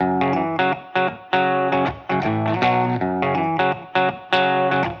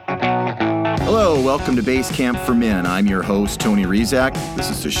Welcome to Base Camp for Men. I'm your host, Tony Rizak.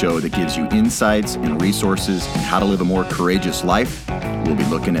 This is the show that gives you insights and resources on how to live a more courageous life. We'll be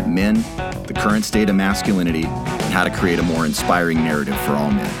looking at men, the current state of masculinity, and how to create a more inspiring narrative for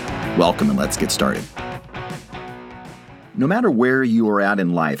all men. Welcome, and let's get started. No matter where you are at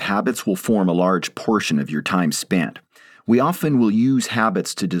in life, habits will form a large portion of your time spent. We often will use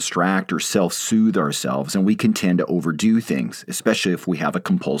habits to distract or self-soothe ourselves, and we can tend to overdo things, especially if we have a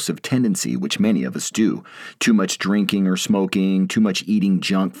compulsive tendency, which many of us do. Too much drinking or smoking, too much eating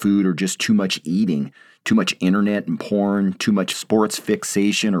junk food or just too much eating, too much internet and porn, too much sports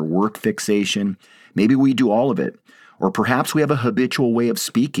fixation or work fixation. Maybe we do all of it. Or perhaps we have a habitual way of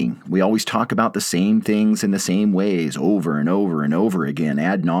speaking. We always talk about the same things in the same ways over and over and over again,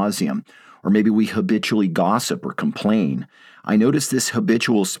 ad nauseum. Or maybe we habitually gossip or complain. I notice this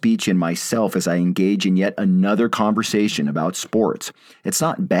habitual speech in myself as I engage in yet another conversation about sports. It's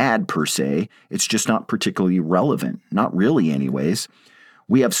not bad per se, it's just not particularly relevant. Not really anyways.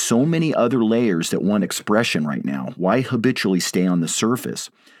 We have so many other layers that want expression right now. Why habitually stay on the surface?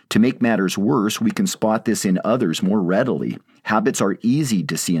 To make matters worse, we can spot this in others more readily. Habits are easy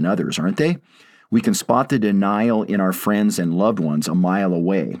to see in others, aren't they? We can spot the denial in our friends and loved ones a mile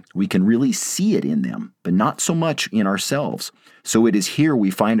away. We can really see it in them, but not so much in ourselves. So it is here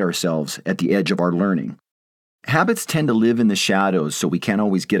we find ourselves at the edge of our learning. Habits tend to live in the shadows, so we can't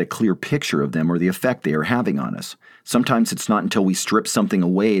always get a clear picture of them or the effect they are having on us. Sometimes it's not until we strip something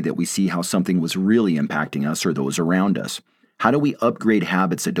away that we see how something was really impacting us or those around us. How do we upgrade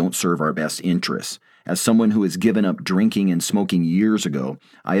habits that don't serve our best interests? As someone who has given up drinking and smoking years ago,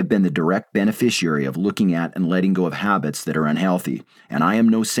 I have been the direct beneficiary of looking at and letting go of habits that are unhealthy. And I am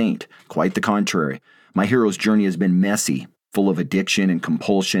no saint, quite the contrary. My hero's journey has been messy, full of addiction and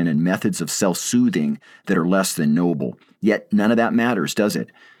compulsion and methods of self-soothing that are less than noble. Yet none of that matters, does it?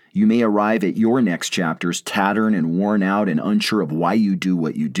 You may arrive at your next chapters tattered and worn out and unsure of why you do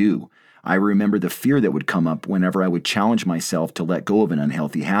what you do. I remember the fear that would come up whenever I would challenge myself to let go of an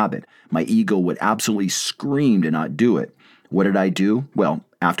unhealthy habit. My ego would absolutely scream to not do it. What did I do? Well,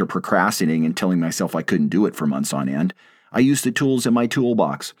 after procrastinating and telling myself I couldn't do it for months on end, I used the tools in my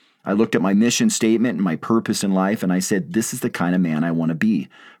toolbox. I looked at my mission statement and my purpose in life, and I said, this is the kind of man I want to be.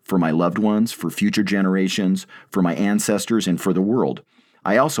 For my loved ones, for future generations, for my ancestors, and for the world.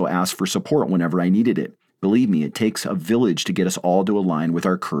 I also asked for support whenever I needed it. Believe me, it takes a village to get us all to align with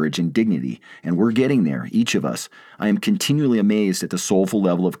our courage and dignity, and we're getting there, each of us. I am continually amazed at the soulful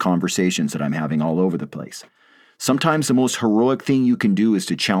level of conversations that I'm having all over the place. Sometimes the most heroic thing you can do is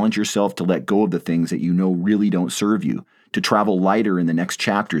to challenge yourself to let go of the things that you know really don't serve you, to travel lighter in the next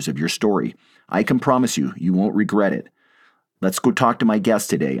chapters of your story. I can promise you, you won't regret it. Let's go talk to my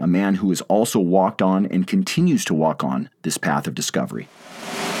guest today, a man who has also walked on and continues to walk on this path of discovery.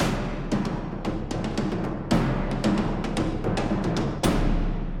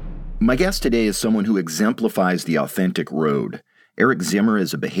 My guest today is someone who exemplifies the authentic road. Eric Zimmer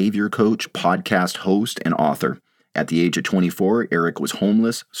is a behavior coach, podcast host, and author. At the age of 24, Eric was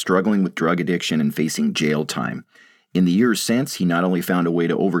homeless, struggling with drug addiction, and facing jail time. In the years since, he not only found a way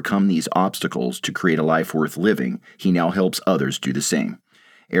to overcome these obstacles to create a life worth living, he now helps others do the same.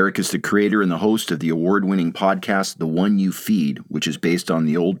 Eric is the creator and the host of the award-winning podcast, The One You Feed, which is based on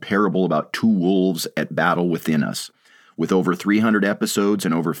the old parable about two wolves at battle within us. With over 300 episodes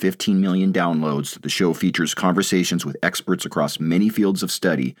and over 15 million downloads, the show features conversations with experts across many fields of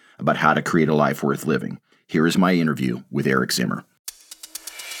study about how to create a life worth living. Here is my interview with Eric Zimmer.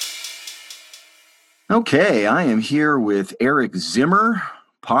 Okay, I am here with Eric Zimmer,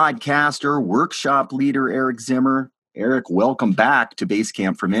 podcaster, workshop leader Eric Zimmer. Eric, welcome back to Base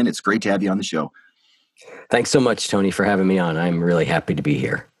Camp for Men. It's great to have you on the show. Thanks so much, Tony, for having me on. I'm really happy to be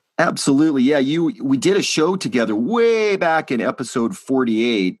here. Absolutely. Yeah, we did a show together way back in episode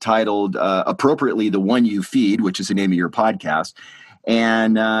 48 titled appropriately The One You Feed, which is the name of your podcast.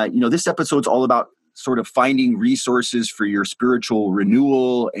 And, this episode's all about sort of finding resources for your spiritual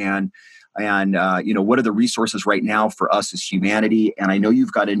renewal and what are the resources right now for us as humanity. And I know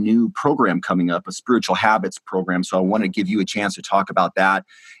you've got a new program coming up, a spiritual habits program. So I want to give you a chance to talk about that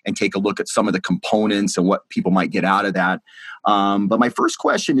and take a look at some of the components and what people might get out of that. But my first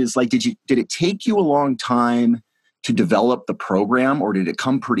question is did it take you a long time to develop the program, or did it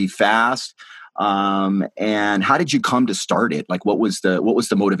come pretty fast? And how did you come to start it? What was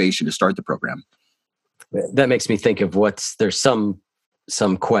the motivation to start the program? That makes me think of there's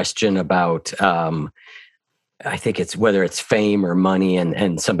some question about I think it's whether it's fame or money,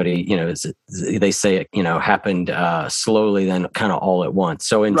 and somebody, they say it, happened slowly, then kind of all at once.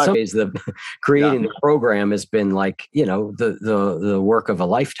 So in some ways, the creating the program has been like, the work of a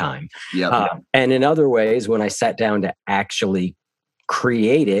lifetime. And in other ways, when I sat down to actually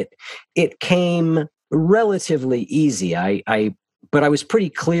create it, it came relatively easy. But I was pretty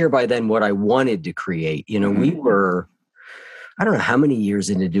clear by then what I wanted to create. We were, I don't know how many years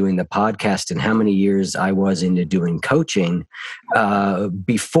into doing the podcast and how many years I was into doing coaching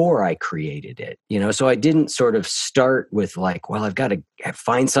before I created it. So I didn't sort of start with like, well, I've got to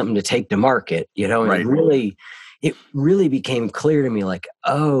find something to take to market, and it really became clear to me like,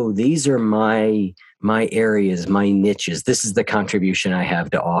 oh, these are my areas, my niches. This is the contribution I have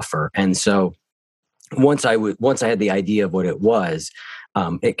to offer. And so once I had the idea of what it was,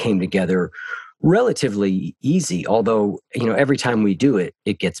 it came together relatively easy, although, every time we do it,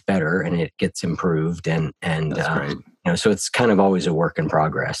 it gets better and it gets improved. And so it's kind of always a work in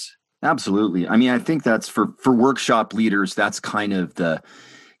progress. Absolutely. I mean, I think that's for workshop leaders, that's kind of the,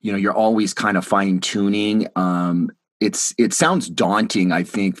 you're always kind of fine tuning. It sounds daunting. I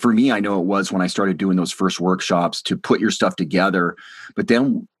think for me, I know it was when I started doing those first workshops to put your stuff together, but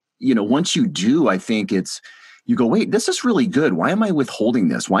then, once you do, I think you go, wait, this is really good. Why am I withholding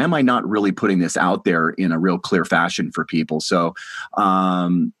this? Why am I not really putting this out there in a real clear fashion for people? So,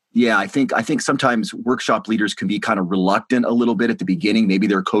 I think sometimes workshop leaders can be kind of reluctant a little bit at the beginning. Maybe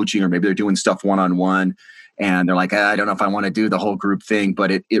they're coaching or maybe they're doing stuff one-on-one and they're like, I don't know if I want to do the whole group thing,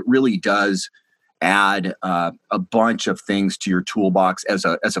 but it really does add a bunch of things to your toolbox as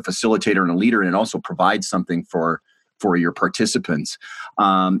a facilitator and a leader, and it also provides something for your participants.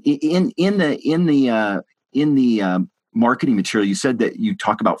 In the marketing material, you said that you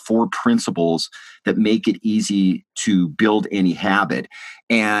talk about 4 principles that make it easy to build any habit.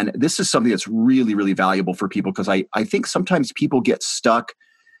 And this is something that's really, really valuable for people because I think sometimes people get stuck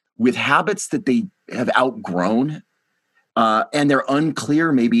with habits that they have outgrown and they're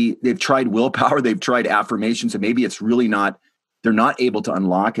unclear. Maybe they've tried willpower, they've tried affirmations, and maybe it's really not, they're not able to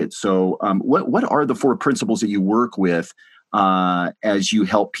unlock it. So what are the 4 principles that you work with as you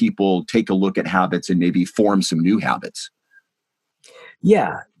help people take a look at habits and maybe form some new habits?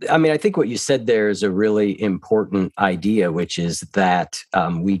 Yeah. I mean, I think what you said there is a really important idea, which is that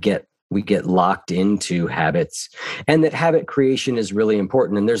we get locked into habits and that habit creation is really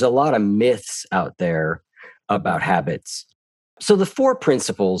important. And there's a lot of myths out there about habits. So the 4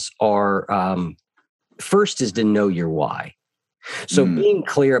 principles are, first is to know your why. So being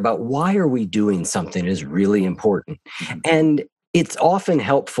clear about why are we doing something is really important. And it's often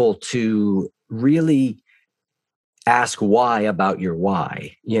helpful to really ask why about your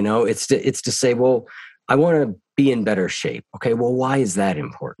why. It's to say, well, I want to be in better shape. Okay, well, why is that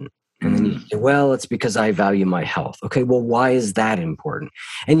important? And then you say, well, it's because I value my health. Okay, well, why is that important?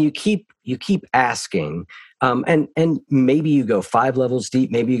 And you keep asking, and maybe you go 5 levels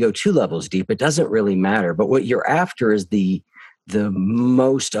deep, maybe you go 2 levels deep. It doesn't really matter. But what you're after is the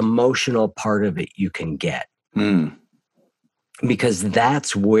most emotional part of it you can get. Because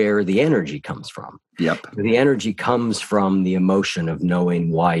that's where the energy comes from. Yep. The energy comes from the emotion of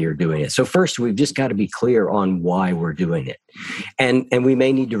knowing why you're doing it. So first, we've just got to be clear on why we're doing it. And we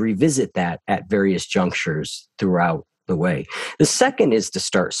may need to revisit that at various junctures throughout the way. The second is to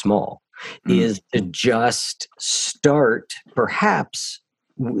start small, is to just start perhaps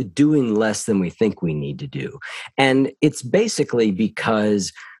doing less than we think we need to do. And it's basically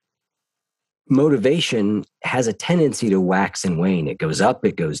because motivation has a tendency to wax and wane. It goes up,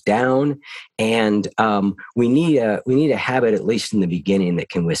 it goes down, and we need a habit, at least in the beginning, that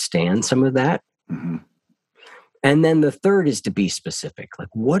can withstand some of that. And then the third is to be specific. Like,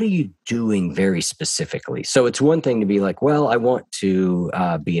 what are you doing very specifically? So it's one thing to be like, well, I want to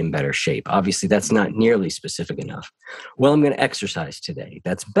be in better shape. Obviously, that's not nearly specific enough. Well, I'm going to exercise today.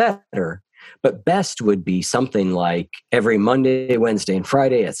 That's better. But best would be something like every Monday, Wednesday, and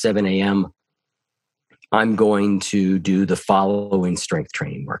Friday at 7 a.m., I'm going to do the following strength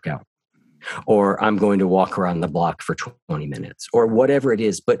training workout, or I'm going to walk around the block for 20 minutes, or whatever it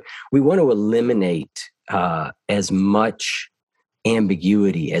is. But we want to eliminate as much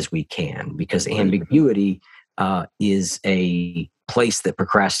ambiguity as we can, because ambiguity is a place that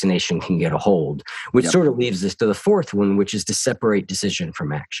procrastination can get a hold, which sort of leaves us to the fourth one, which is to separate decision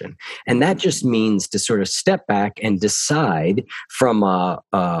from action. And that just means to sort of step back and decide from a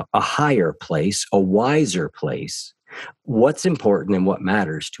higher place, a wiser place, what's important and what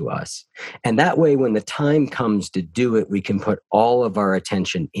matters to us. And that way, when the time comes to do it, we can put all of our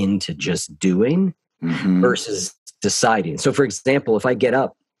attention into just doing versus deciding. So for example, if I get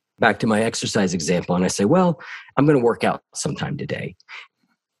up back to my exercise example, and I say, well, I'm going to work out sometime today.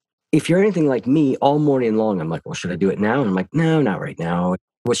 If you're anything like me, all morning long, I'm like, well, should I do it now? And I'm like, no, not right now.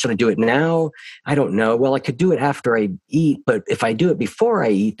 Well, should I do it now? I don't know. Well, I could do it after I eat, but if I do it before I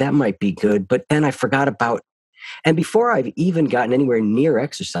eat, that might be good. But then I forgot about, and before I've even gotten anywhere near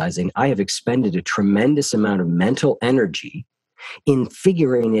exercising, I have expended a tremendous amount of mental energy in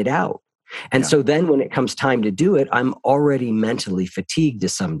figuring it out. And so then when it comes time to do it, I'm already mentally fatigued to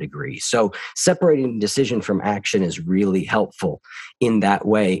some degree. So separating decision from action is really helpful in that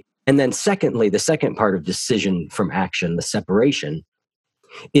way. And then secondly, the second part of decision from action, the separation,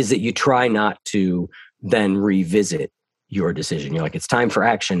 is that you try not to then revisit your decision. You're like, it's time for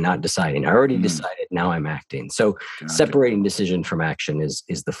action, not deciding. I already decided, now I'm acting. So separating decision from action is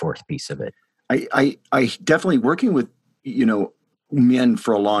the fourth piece of it. I definitely, working with, men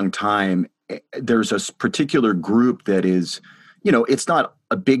for a long time, there's a particular group that is, it's not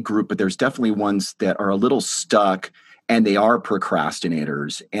a big group, but there's definitely ones that are a little stuck and they are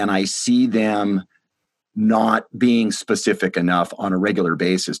procrastinators. And I see them not being specific enough on a regular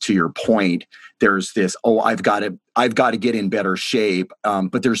basis. To your point, there's this, I've got to get in better shape.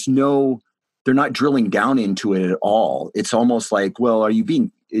 But they're not drilling down into it at all. It's almost like, well,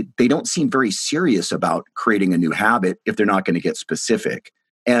 they don't seem very serious about creating a new habit if they're not going to get specific.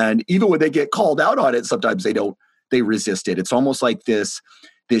 And even when they get called out on it, sometimes they resist it. It's almost like this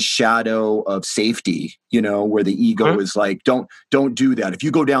shadow of safety, where the ego is like, don't do that. If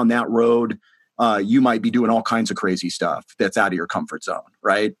you go down that road, you might be doing all kinds of crazy stuff that's out of your comfort zone,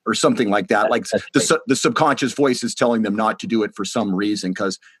 right? Or something like that. Like the subconscious voice is telling them not to do it for some reason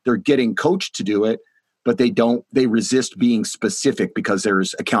because they're getting coached to do it, but they resist being specific because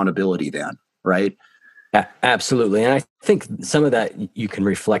there's accountability then, right? Absolutely. And I think some of that you can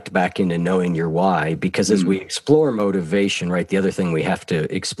reflect back into knowing your why, because as we explore motivation, right, the other thing we have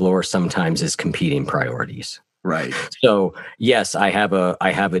to explore sometimes is competing priorities. Right. So yes, I have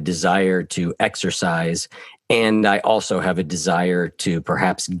a desire to exercise, and I also have a desire to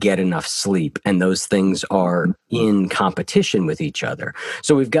perhaps get enough sleep. And those things are in competition with each other.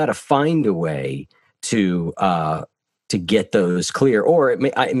 So we've got to find a way to get those clear, or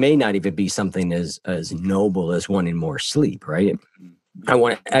it may not even be something as noble as wanting more sleep, right? I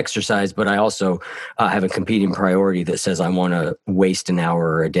want to exercise, but I also have a competing priority that says I want to waste an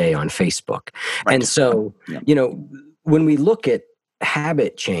hour a day on Facebook. Right. And so, when we look at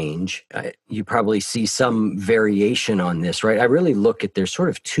habit change, you probably see some variation on this, right? I really look at, there's sort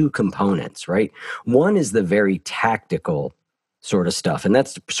of two components, right? One is the very tactical sort of stuff. And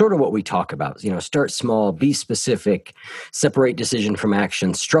that's sort of what we talk about. Start small, be specific, separate decision from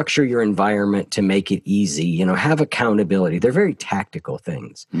action, structure your environment to make it easy, have accountability. They're very tactical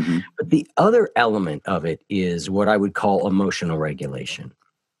things. Mm-hmm. But the other element of it is what I would call emotional regulation.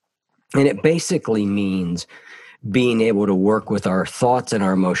 And it basically means being able to work with our thoughts and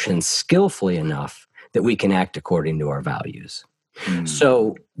our emotions skillfully enough that we can act according to our values.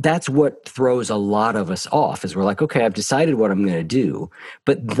 So that's what throws a lot of us off, is we're like, okay, I've decided what I'm going to do,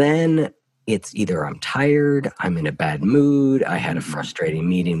 but then it's either I'm tired, I'm in a bad mood, I had a frustrating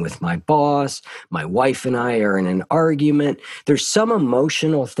meeting with my boss, my wife and I are in an argument. There's some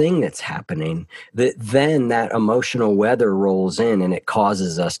emotional thing that's happening that then that emotional weather rolls in and it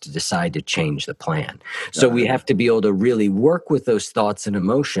causes us to decide to change the plan. So we have to be able to really work with those thoughts and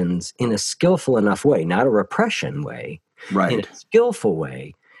emotions in a skillful enough way, not a repression way, right, in a skillful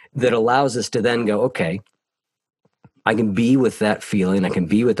way that allows us to then go, okay, I can be with that feeling, I can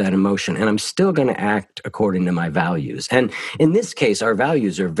be with that emotion, and I'm still going to act according to my values. And in this case, our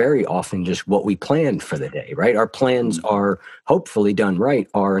values are very often just what we planned for the day, right? Our plans are, hopefully done right,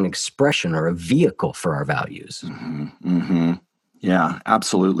 are an expression or a vehicle for our values. Mm-hmm. Mm-hmm. Yeah,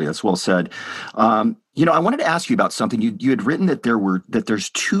 absolutely. That's well said. I wanted to ask you about something. You had written that there's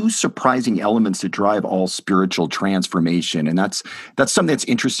two surprising elements that drive all spiritual transformation, and that's something that's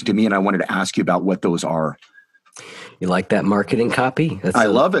interesting to me. And I wanted to ask you about what those are. You like that marketing copy? I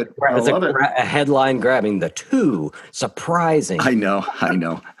love it. A headline grabbing, the two surprising. I know.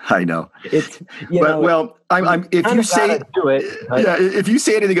 It's if you say do it. If you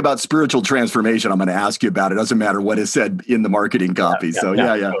say anything about spiritual transformation, I'm going to ask you about it. Doesn't matter what is said in the marketing copy.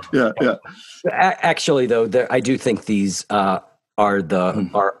 Yeah. Actually, though, I do think these are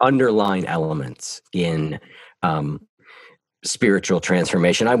underlying elements in spiritual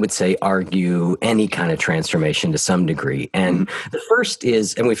transformation. I would say argue any kind of transformation to some degree. And the first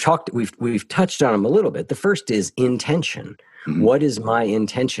is, and we've touched on them a little bit. The first is intention. Mm-hmm. What is my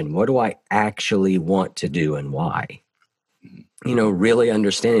intention? What do I actually want to do and why? Really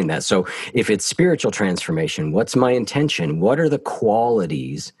understanding that. So if it's spiritual transformation, what's my intention? What are the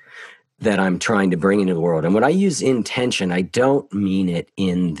qualities that I'm trying to bring into the world. And when I use intention, I don't mean it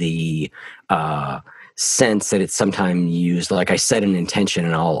in the sense that it's sometimes used like I set an intention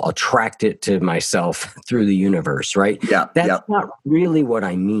and I'll attract it to myself through the universe, right? Yeah. That's not really what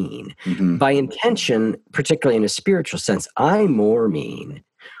I mean. Mm-hmm. By intention, particularly in a spiritual sense, I more mean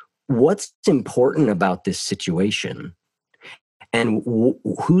what's important about this situation and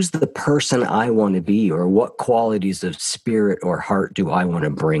who's the person I want to be, or what qualities of spirit or heart do I want to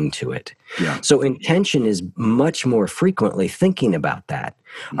bring to it? Yeah. So intention is much more frequently thinking about that.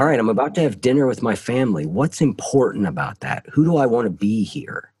 All right, I'm about to have dinner with my family. What's important about that? Who do I want to be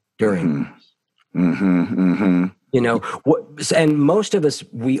here during? You know, and most of us,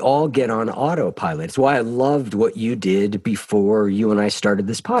 we all get on autopilot. It's why I loved what you did before you and I started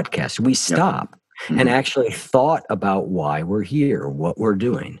this podcast. We stop and actually thought about why we're here, what we're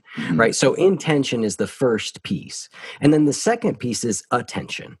doing, right? So intention is the first piece. And then the second piece is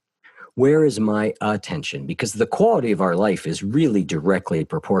attention. Where is my attention? Because the quality of our life is really directly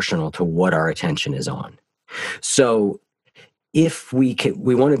proportional to what our attention is on. So if we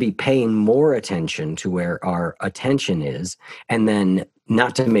want to be paying more attention to where our attention is, and then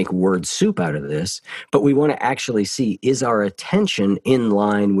not to make word soup out of this, but we want to actually see, is our attention in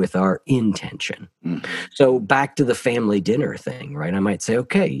line with our intention? So back to the family dinner thing, right? I might say,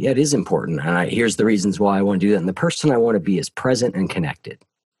 okay, yeah, it is important. And here's the reasons why I want to do that. And the person I want to be is present and connected.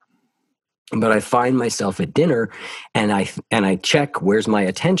 But I find myself at dinner and I check where's my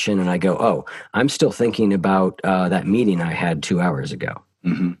attention and I go, oh, I'm still thinking about that meeting I had 2 hours ago.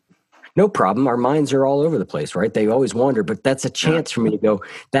 No problem. Our minds are all over the place, right? They always wander, but that's a chance for me to go,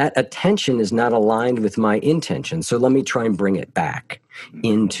 that attention is not aligned with my intention. So let me try and bring it back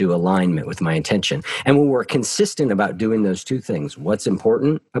into alignment with my intention. And when we're consistent about doing those two things, what's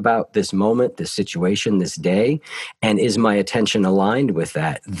important about this moment, this situation, this day, and is my attention aligned with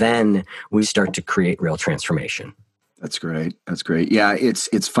that, then we start to create real transformation. That's great. That's great. Yeah,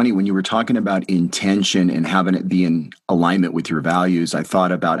 it's funny when you were talking about intention and having it be in alignment with your values. I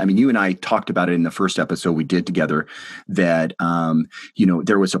thought about, I mean, you and I talked about it in the first episode we did together, that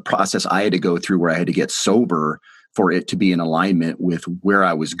there was a process I had to go through where I had to get sober for it to be in alignment with where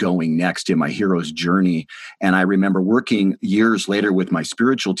I was going next in my hero's journey. And I remember working years later with my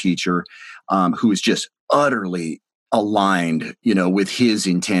spiritual teacher, who was just utterly aligned, with his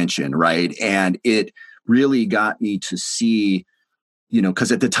intention, right? And it really got me to see,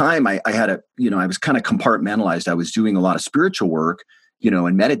 because at the time I had I was kind of compartmentalized. I was doing a lot of spiritual work,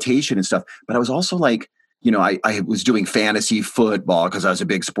 and meditation and stuff, but I was also like, I was doing fantasy football because I was a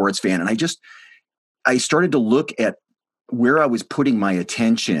big sports fan. And I started to look at where I was putting my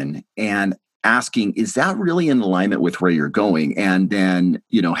attention and asking, is that really in alignment with where you're going? And then,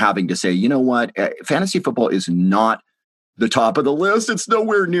 having to say, you know what, fantasy football is not the top of the list. It's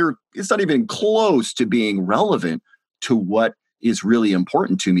nowhere near, it's not even close to being relevant to what is really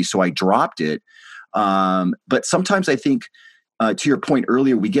important to me. So I dropped it. But sometimes I think, to your point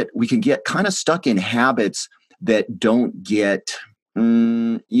earlier, we can get kind of stuck in habits that don't get,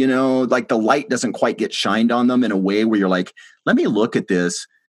 like the light doesn't quite get shined on them in a way where you're like, let me look at this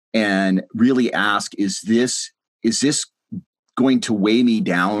and really ask, is this going to weigh me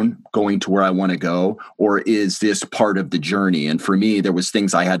down going to where I want to go? Or is this part of the journey? And for me, there was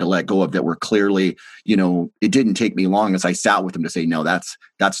things I had to let go of that were clearly, it didn't take me long as I sat with them to say, no, that's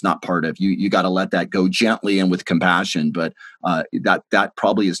not part of you. You got to let that go gently and with compassion, but that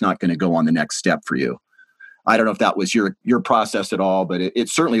probably is not going to go on the next step for you. I don't know if that was your process at all, but it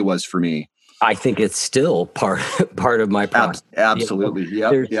certainly was for me. I think it's still part of my process. Absolutely.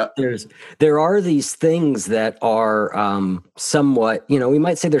 There are these things that are somewhat, we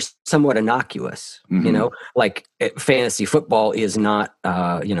might say they're somewhat innocuous, like fantasy football is not,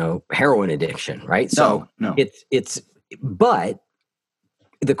 heroin addiction, right? So no. But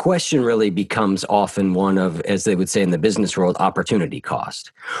the question really becomes often one of, as they would say in the business world, opportunity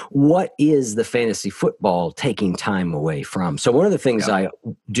cost. What is the fantasy football taking time away from? So one of the things I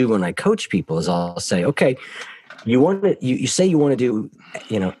do when I coach people is I'll say, okay, you say you want to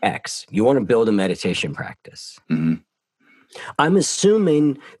do, X, you want to build a meditation practice. I'm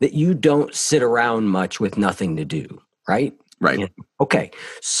assuming that you don't sit around much with nothing to do, right? Right. Okay.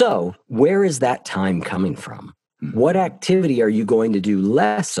 So where is that time coming from? What activity are you going to do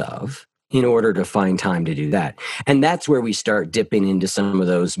less of in order to find time to do that? And that's where we start dipping into some of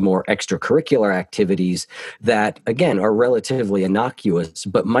those more extracurricular activities that, again, are relatively innocuous,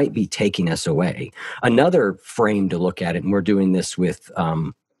 but might be taking us away. Another frame to look at it, and we're doing this with,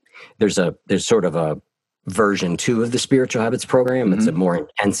 there's sort of a version 2 of the Spiritual Habits program. It's a more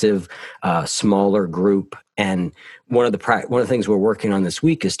intensive, smaller group. And one of the things we're working on this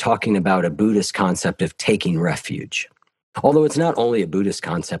week is talking about a Buddhist concept of taking refuge. Although it's not only a Buddhist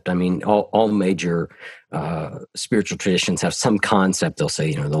concept. I mean, all major spiritual traditions have some concept. They'll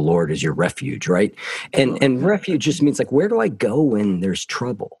say, the Lord is your refuge, right? And refuge just means like, where do I go when there's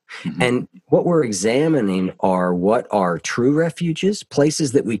trouble? And what we're examining are what are true refuges,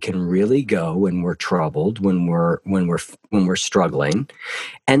 places that we can really go when we're troubled, when we're struggling,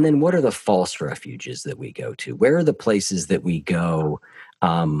 and then what are the false refuges that we go to? Where are the places that we go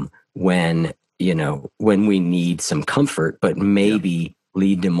when we need some comfort, but maybe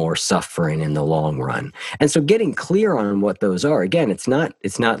lead to more suffering in the long run? And so getting clear on what those are, again, it's not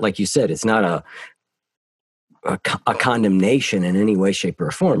like you said, it's not a condemnation in any way, shape,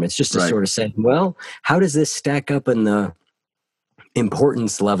 or form. It's just a sort of saying, well, how does this stack up in the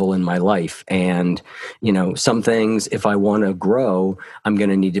importance level in my life? And, some things, if I want to grow, I'm going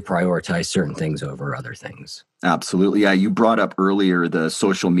to need to prioritize certain things over other things. Absolutely. Yeah. You brought up earlier the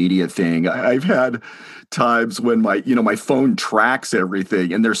social media thing. I've had times when my phone tracks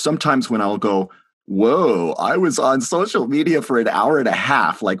everything. And there's sometimes when I'll go, whoa, I was on social media for an hour and a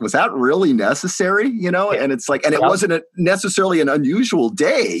half. Like, was that really necessary? And it's like, and it wasn't necessarily an unusual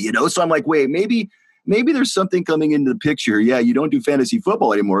day, So I'm like, wait, maybe there's something coming into the picture. Yeah, you don't do fantasy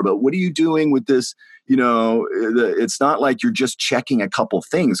football anymore, but what are you doing with this? It's not like you're just checking a couple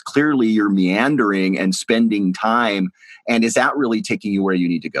things. Clearly, you're meandering and spending time. And is that really taking you where you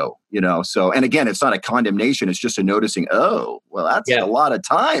need to go? So, and again, it's not a condemnation. It's just a noticing, oh, well, that's a lot of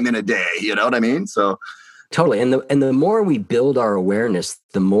time in a day. You know what I mean? So totally. And the more we build our awareness,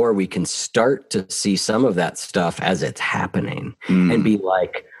 the more we can start to see some of that stuff as it's happening and be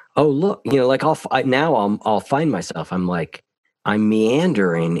like, oh, look, like I'll find myself. I'm like, I'm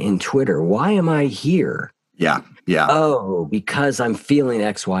meandering in Twitter. Why am I here? Yeah. Oh, because I'm feeling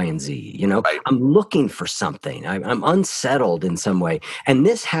X, Y, and Z. Right. I'm looking for something. I'm unsettled in some way. And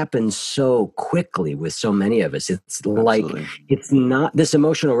this happens so quickly with so many of us. It's like, it's not this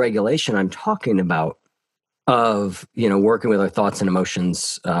emotional regulation I'm talking about of, working with our thoughts and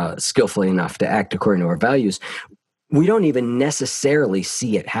emotions skillfully enough to act according to our values. We don't even necessarily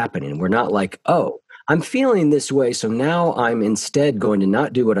see it happening. We're not like, oh, I'm feeling this way, so now I'm instead going to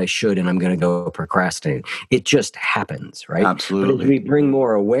not do what I should, and I'm going to go procrastinate. It just happens, right? Absolutely. But as we bring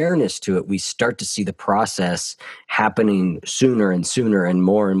more awareness to it, we start to see the process happening sooner and sooner and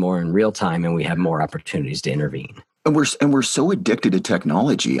more in real time, and we have more opportunities to intervene. And we're so addicted to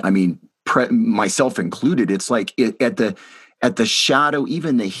technology. I mean, myself included. It's like at the shadow,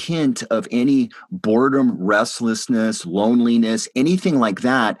 even the hint of any boredom, restlessness, loneliness, anything like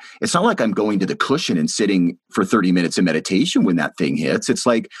that, it's not like I'm going to the cushion and sitting for 30 minutes of meditation when that thing hits. It's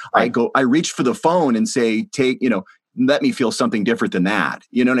like I reach for the phone and say, let me feel something different than that.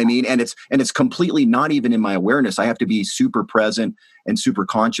 You know what I mean? And it's completely not even in my awareness. I have to be super present and super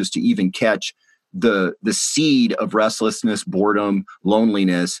conscious to even catch the seed of restlessness, boredom,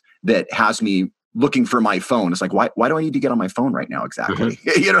 loneliness that has me looking for my phone. It's like, why do I need to get on my phone right now? Exactly.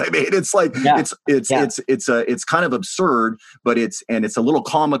 You know what I mean? It's like, it's kind of absurd, but it's a little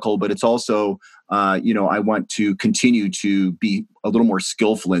comical, but it's also, I want to continue to be a little more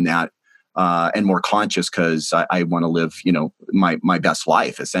skillful in that, and more conscious because I want to live, my best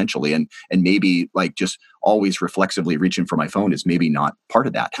life essentially. And maybe like just always reflexively reaching for my phone is maybe not part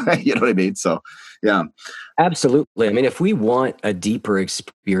of that. You know what I mean? So, yeah. Absolutely. I mean, if we want a deeper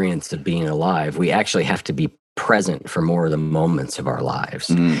experience of being alive, we actually have to be present for more of the moments of our lives.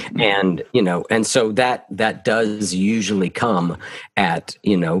 Mm-hmm. And so that does usually come at,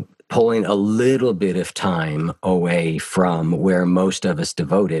 pulling a little bit of time away from where most of us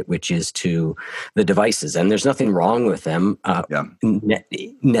devote it, which is to the devices. And there's nothing wrong with them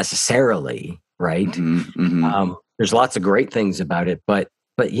necessarily, right? Mm-hmm. There's lots of great things about it, but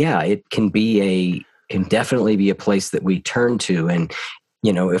yeah, it can definitely be a place that we turn to. And,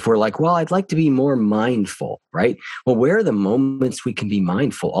 if we're like, well, I'd like to be more mindful, right? Well, where are the moments we can be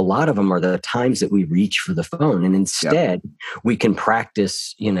mindful? A lot of them are the times that we reach for the phone. And instead, we can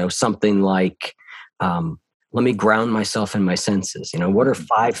practice, something like, let me ground myself in my senses. What are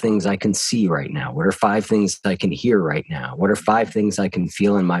 5 things I can see right now? What are 5 things I can hear right now? What are 5 things I can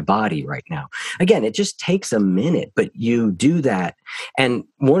feel in my body right now? Again, it just takes a minute, but you do that. And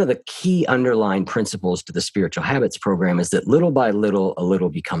one of the key underlying principles to the Spiritual Habits program is that little by little, a little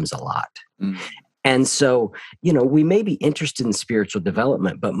becomes a lot. Mm-hmm. And so, we may be interested in spiritual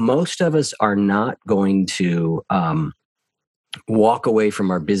development, but most of us are not going to walk away from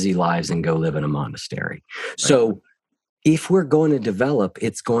our busy lives and go live in a monastery. Right. So if we're going to develop,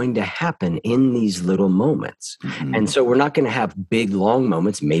 it's going to happen in these little moments. Mm-hmm. And so we're not going to have big, long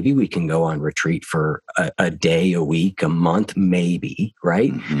moments. Maybe we can go on retreat for a day, a week, a month, maybe,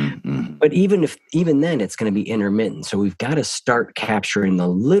 right? Mm-hmm. But even then, it's going to be intermittent. So we've got to start capturing the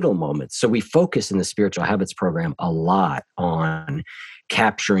little moments. So we focus in the Spiritual Habits program a lot on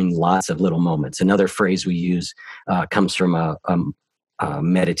capturing lots of little moments. Another phrase we use comes from a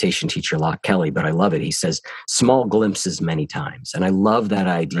meditation teacher, Locke Kelly, but I love it. He says, small glimpses many times. And I love that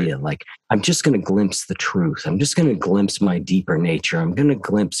idea. Right. Like, I'm just going to glimpse the truth. I'm just going to glimpse my deeper nature. I'm going to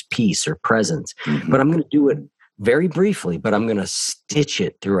glimpse peace or presence, but I'm going to do it very briefly, but I'm going to stitch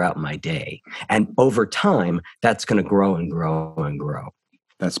it throughout my day. And over time, that's going to grow and grow and grow.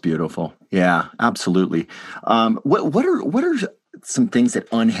 That's beautiful. Yeah, absolutely. What are some things that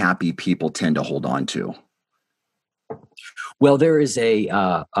unhappy people tend to hold on to? Well, there is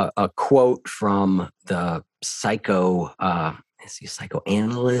a quote from the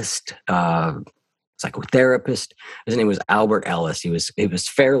psychoanalyst, psychotherapist. His name was Albert Ellis. He was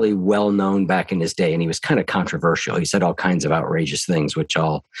fairly well known back in his day, and he was kind of controversial. He said all kinds of outrageous things, which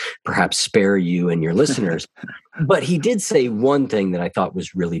I'll perhaps spare you and your listeners. But he did say one thing that I thought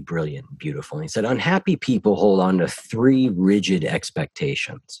was really brilliant and beautiful. And he said, unhappy people hold on to 3 rigid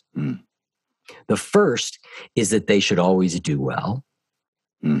expectations. The first is that they should always do well.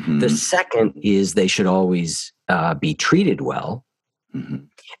 Mm-hmm. The second is they should always be treated well. Mm-hmm.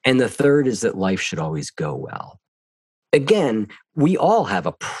 And the third is that life should always go well. Again, we all have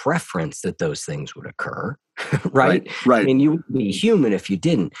a preference that those things would occur, right? Right. I mean, you would be human if you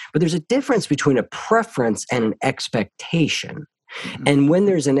didn't. But there's a difference between a preference and an expectation. Mm-hmm. And when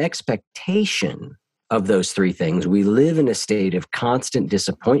there's an expectation of those 3 things, we live in a state of constant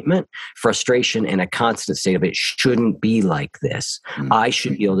disappointment, frustration, and a constant state of it shouldn't be like this. Mm-hmm. I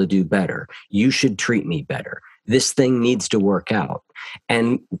should be able to do better. You should treat me better. This thing needs to work out.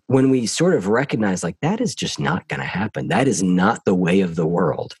 And when we sort of recognize like that is just not going to happen, that is not the way of the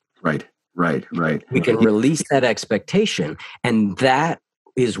world. Right. We can release that expectation. And that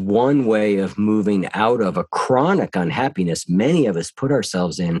is one way of moving out of a chronic unhappiness many of us put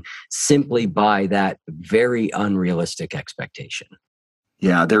ourselves in simply by that very unrealistic expectation.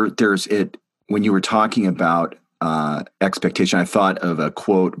 Yeah, there's it. When you were talking about expectation, I thought of a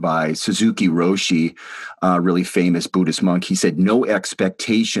quote by Suzuki Roshi, a really famous Buddhist monk. He said, "No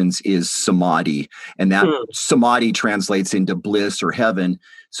expectations is samadhi," and that samadhi translates into bliss or heaven.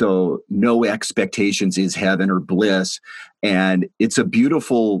 So no expectations is heaven or bliss. And it's a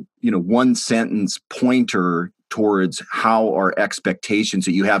beautiful, one sentence pointer towards how our expectations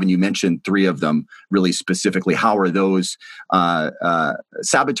that you have, and you mentioned 3 of them really specifically, how are those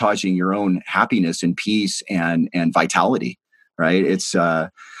sabotaging your own happiness and peace and vitality, right? It's and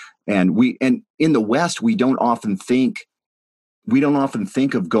in the West, we don't often think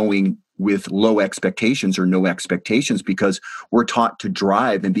of going with low expectations or no expectations because we're taught to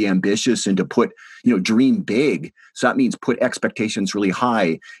drive and be ambitious and to put, dream big. So that means put expectations really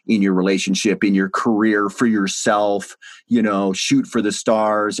high in your relationship, in your career, for yourself, shoot for the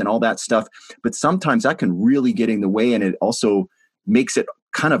stars and all that stuff. But sometimes that can really get in the way, and it also makes it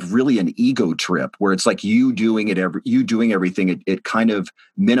kind of really an ego trip where it's like you doing everything. It kind of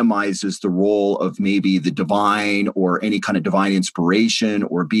minimizes the role of maybe the divine or any kind of divine inspiration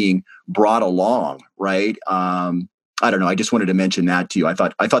or being brought along, right? I don't know. I just wanted to mention that to you. I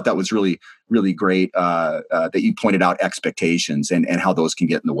thought that was really, really great that you pointed out expectations and how those can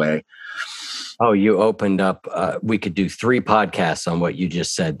get in the way. Oh, you opened up. We could do 3 podcasts on what you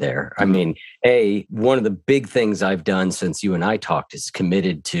just said there. I mean, one of the big things I've done since you and I talked is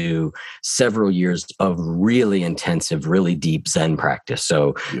committed to several years of really intensive, really deep Zen practice.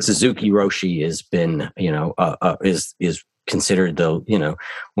 So Suzuki Roshi has been, is considered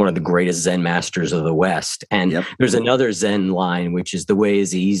one of the greatest Zen masters of the West. And there's another Zen line, which is the way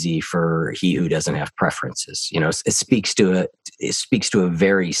is easy for he who doesn't have preferences. It speaks to a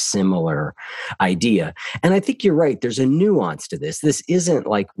very similar idea. And I think you're right. There's a nuance to this. This isn't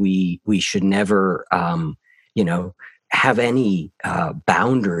like we should never, have any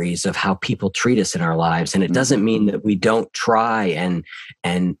boundaries of how people treat us in our lives. And it doesn't mean that we don't try and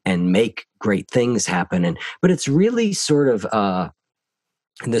make great things happen. But it's really sort of,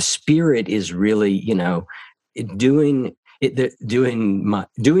 the spirit is really, doing,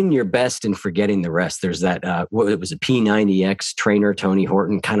 doing your best and forgetting the rest. There's that it was a P90X trainer, Tony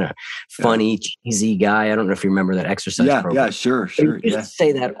Horton, kind of funny, cheesy guy. I don't know if you remember that exercise program. Yeah, sure. He used to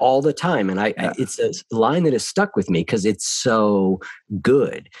say that all the time, and it's a line that has stuck with me because it's so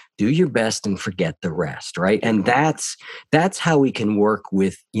good. Do your best and forget the rest, right? And that's how we can work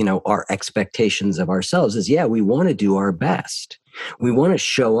with, our expectations of ourselves. Is we want to do our best. We want to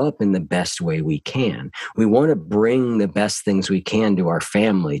show up in the best way we can. We want to bring the best things we can to our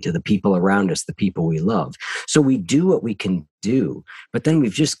family, to the people around us, the people we love. So we do what we can do, but then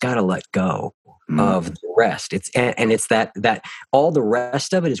we've just got to let go of the rest. It's that all the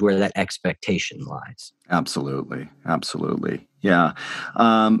rest of it is where that expectation lies. Absolutely. Yeah.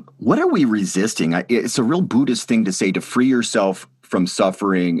 What are we resisting? It's a real Buddhist thing to say, to free yourself from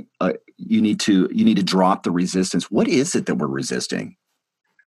suffering. You need to drop the resistance. What is it that we're resisting?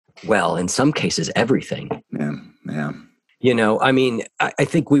 Well, in some cases, everything. Yeah. I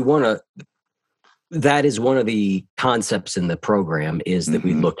think we want to. That is one of the concepts in the program, is that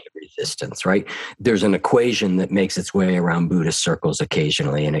we look at resistance, right? There's an equation that makes its way around Buddhist circles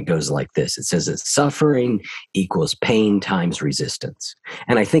occasionally, and it goes like this. It says that suffering equals pain times resistance.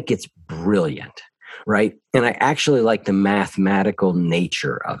 And I think it's brilliant, right? And I actually like the mathematical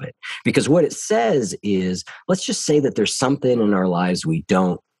nature of it, because what it says is, let's just say that there's something in our lives we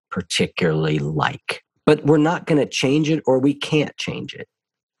don't particularly like, but we're not going to change it, or we can't change it.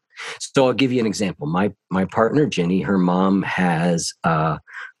 So I'll give you an example. My partner, Ginny, her mom has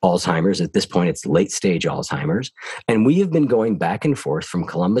Alzheimer's. At this point, it's late stage Alzheimer's. And we have been going back and forth from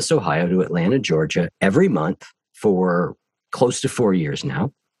Columbus, Ohio to Atlanta, Georgia every month for close to 4 years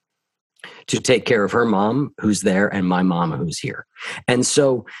now to take care of her mom, who's there, and my mom, who's here. And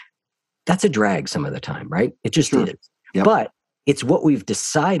so that's a drag some of the time, right? It just is. Yep. But it's what we've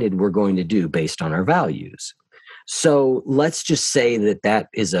decided we're going to do based on our values. So let's just say that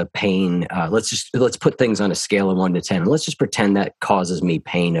is a pain. Let's put things on a scale of 1 to 10. And let's just pretend that causes me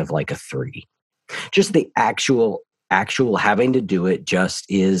pain of like a 3. Just the actual having to do it just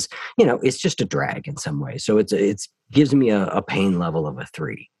is, it's just a drag in some way. So it gives me a pain level of a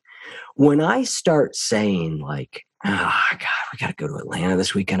 3. When I start saying like, oh God, we got to go to Atlanta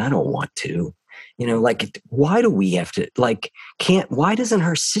this weekend. I don't want to. Why do we have to, why doesn't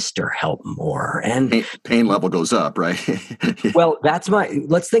her sister help more? And pain level goes up, right? Well,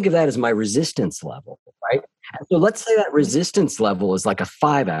 let's think of that as my resistance level, right? So let's say that resistance level is like a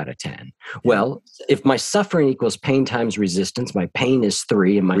 5 out of 10. Well, if my suffering equals pain times resistance, my pain is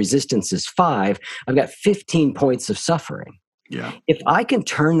 3 and my resistance is 5, I've got 15 points of suffering. Yeah. If I can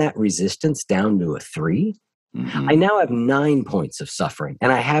turn that resistance down to a 3, I now have 9 points of suffering,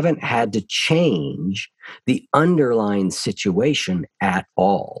 and I haven't had to change the underlying situation at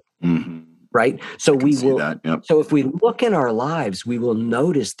all. Right? So we will. So if we look in our lives, we will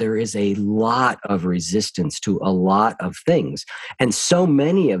notice there is a lot of resistance to a lot of things, and so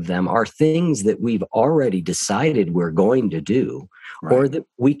many of them are things that we've already decided we're going to do, or that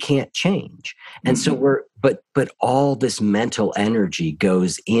we can't change. And so but all this mental energy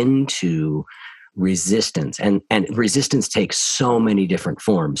goes into resistance, and resistance takes so many different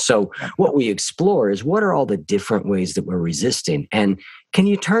forms. So what we explore is, what are all the different ways that we're resisting, and can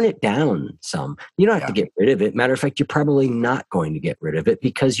you turn it down some? You don't have to get rid of it. Matter of fact, you're probably not going to get rid of it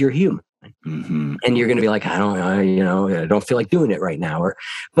because you're human, and you're going to be like, I don't feel like doing it right now.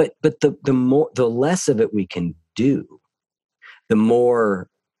 But the less of it we can do, the more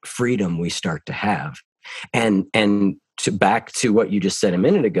freedom we start to have, and back to what you just said a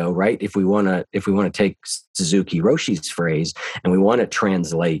minute ago, right? If we want to take Suzuki Roshi's phrase and we want to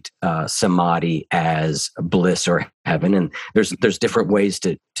translate samadhi as bliss or heaven, and there's different ways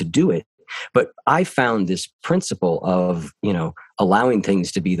to do it. But I found this principle of allowing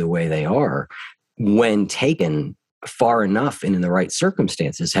things to be the way they are, when taken far enough and in the right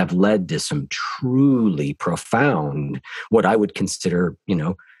circumstances, have led to some truly profound, what I would consider,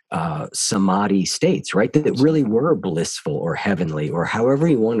 samadhi states, right? That really were blissful or heavenly, or however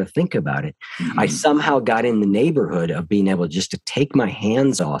you want to think about it. I somehow got in the neighborhood of being able just to take my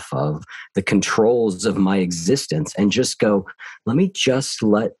hands off of the controls of my existence and just go, let me just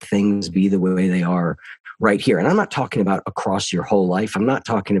let things be the way they are right here. And I'm not talking about across your whole life. I'm not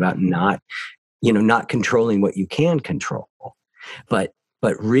talking about not controlling what you can control, but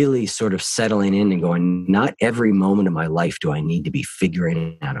really sort of settling in and going, not every moment of my life do I need to be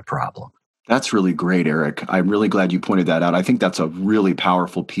figuring out a problem. That's really great, Eric. I'm really glad you pointed that out. I think that's a really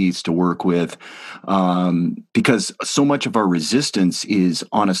powerful piece to work with, because so much of our resistance is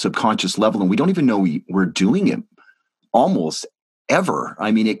on a subconscious level, and we don't even know we're doing it almost ever.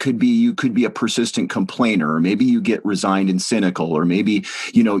 I mean, you could be a persistent complainer, or maybe you get resigned and cynical, or maybe,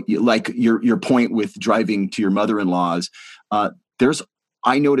 like your point with driving to your mother-in-law's,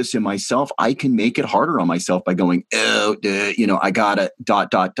 I notice in myself, I can make it harder on myself by going, I gotta ...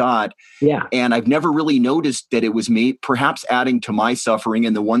 Yeah. And I've never really noticed that it was me perhaps adding to my suffering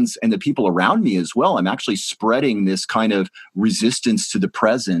and the people around me as well. I'm actually spreading this kind of resistance to the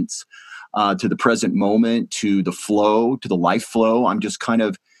presence, to the present moment, to the flow, to the life flow. I'm just kind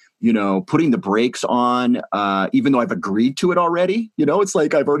of, putting the brakes on, even though I've agreed to it already. It's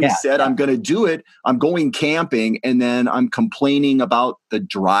like I've already said I'm going to do it. I'm going camping, and then I'm complaining about the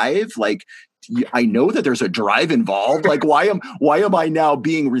drive. Like, I know that there's a drive involved. Like, why am I now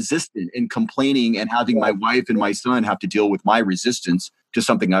being resistant and complaining and having my wife and my son have to deal with my resistance to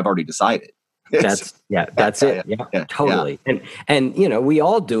something I've already decided? That's it. Yeah, totally. Yeah. And we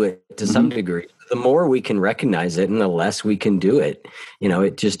all do it to some degree. The more we can recognize it and the less we can do it,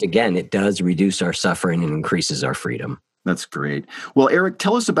 it just, again, it does reduce our suffering and increases our freedom. That's great. Well, Eric,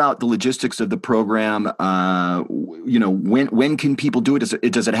 tell us about the logistics of the program. When can people do it?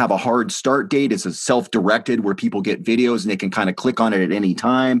 Does it have a hard start date? Is it self-directed where people get videos and they can kind of click on it at any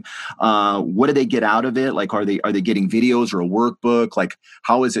time? What do they get out of it? Like, are they getting videos or a workbook? Like,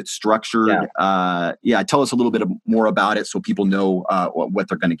 how is it structured? Tell us a little bit more about it so people know what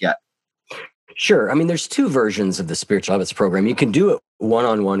they're going to get. Sure. I mean, there's two versions of the Spiritual Habits program. You can do it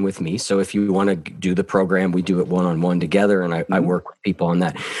one-on-one with me. So if you want to do the program, we do it one-on-one together, and I work with people on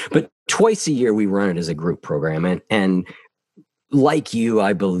that. But twice a year, we run it as a group program. And like you,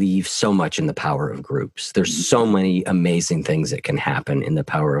 I believe so much in the power of groups. There's so many amazing things that can happen in the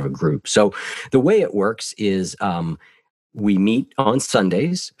power of a group. So the way it works is we meet on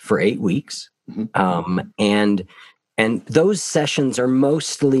Sundays for 8 weeks. And those sessions are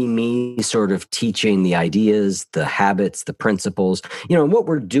mostly me sort of teaching the ideas, the habits, the principles. And what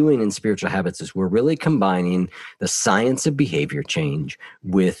we're doing in Spiritual Habits is we're really combining the science of behavior change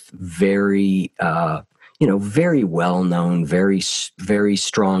with very very well-known, very, very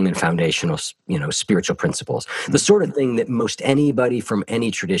strong and foundational, spiritual principles. The sort of thing that most anybody from any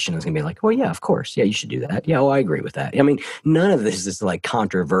tradition is going to be like, well, yeah, of course. Yeah, you should do that. Yeah, I agree with that. I mean, none of this is like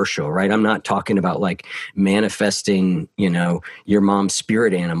controversial, right? I'm not talking about like manifesting, your mom's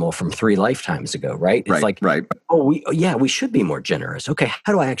spirit animal from 3 lifetimes ago, right? It's right. We should be more generous. Okay,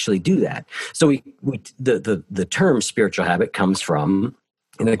 how do I actually do that? So the term spiritual habit comes from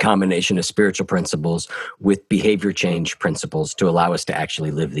the combination of spiritual principles with behavior change principles to allow us to actually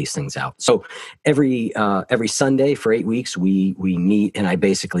live these things out. So every Sunday for 8 weeks, we meet, and I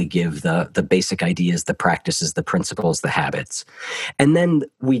basically give the basic ideas, the practices, the principles, the habits. And then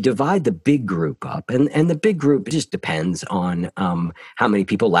we divide the big group up. And the big group, it just depends on how many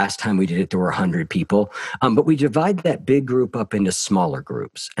people. Last time we did it, there were 100 people. But we divide that big group up into smaller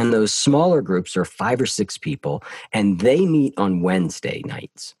groups. And those smaller groups are 5 or 6 people, and they meet on Wednesday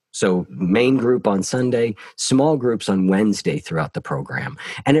nights. So main group on Sunday, small groups on Wednesday throughout the program.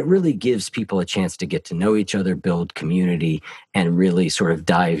 And it really gives people a chance to get to know each other, build community, and really sort of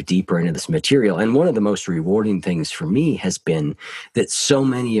dive deeper into this material. And one of the most rewarding things for me has been that so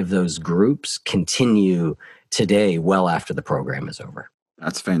many of those groups continue today well after the program is over.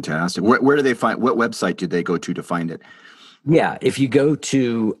 That's fantastic. Where do they find, what website do they go to find it? Yeah, if you go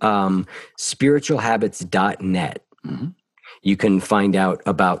to spiritualhabits.net, you can find out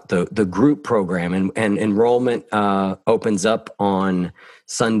about the group program, and enrollment opens up on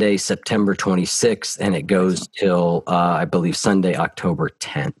Sunday, September 26th, and it goes till, I believe, Sunday, October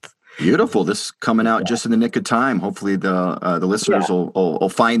 10th. Beautiful. This is coming out just in the nick of time. Hopefully the listeners will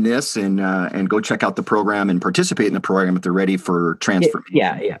find this and go check out the program and participate in the program if they're ready for transformation.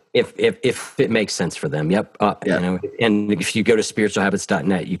 Yeah. If it makes sense for them. Yep. And if you go to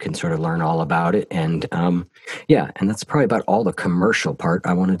spiritualhabits.net, you can sort of learn all about it. And and that's probably about all the commercial part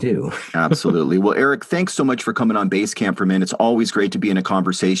I want to do. Absolutely. Well, Eric, thanks so much for coming on Basecamp for Men. It's always great to be in a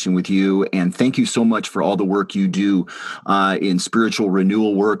conversation with you. And thank you so much for all the work you do in spiritual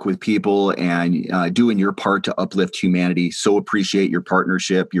renewal work with people and doing your part to uplift humanity. So appreciate your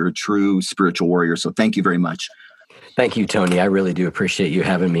partnership. You're a true spiritual warrior. So thank you very much. Thank you, Tony. I really do appreciate you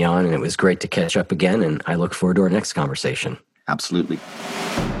having me on, and it was great to catch up again, and I look forward to our next conversation. Absolutely.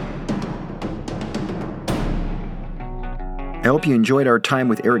 I hope you enjoyed our time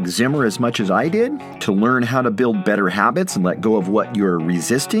with Eric Zimmer as much as I did. To learn how to build better habits and let go of what you're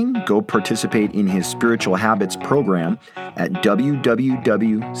resisting, go participate in his Spiritual Habits program at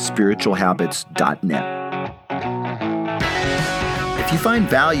www.spiritualhabits.net. If you find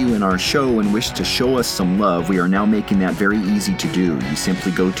value in our show and wish to show us some love, we are now making that very easy to do. You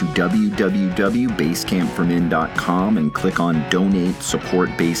simply go to www.basecampformen.com and click on Donate Support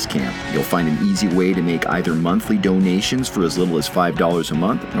Basecamp. You'll find an easy way to make either monthly donations for as little as $5 a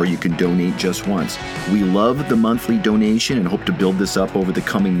month, or you can donate just once. We love the monthly donation and hope to build this up over the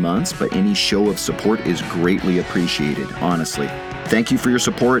coming months, but any show of support is greatly appreciated, honestly. Thank you for your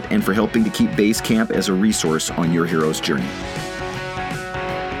support and for helping to keep Basecamp as a resource on your hero's journey.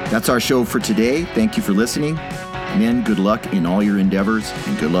 That's our show for today. Thank you for listening. Men, good luck in all your endeavors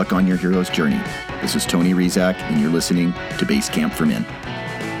and good luck on your hero's journey. This is Tony Rizak, and you're listening to Basecamp for Men.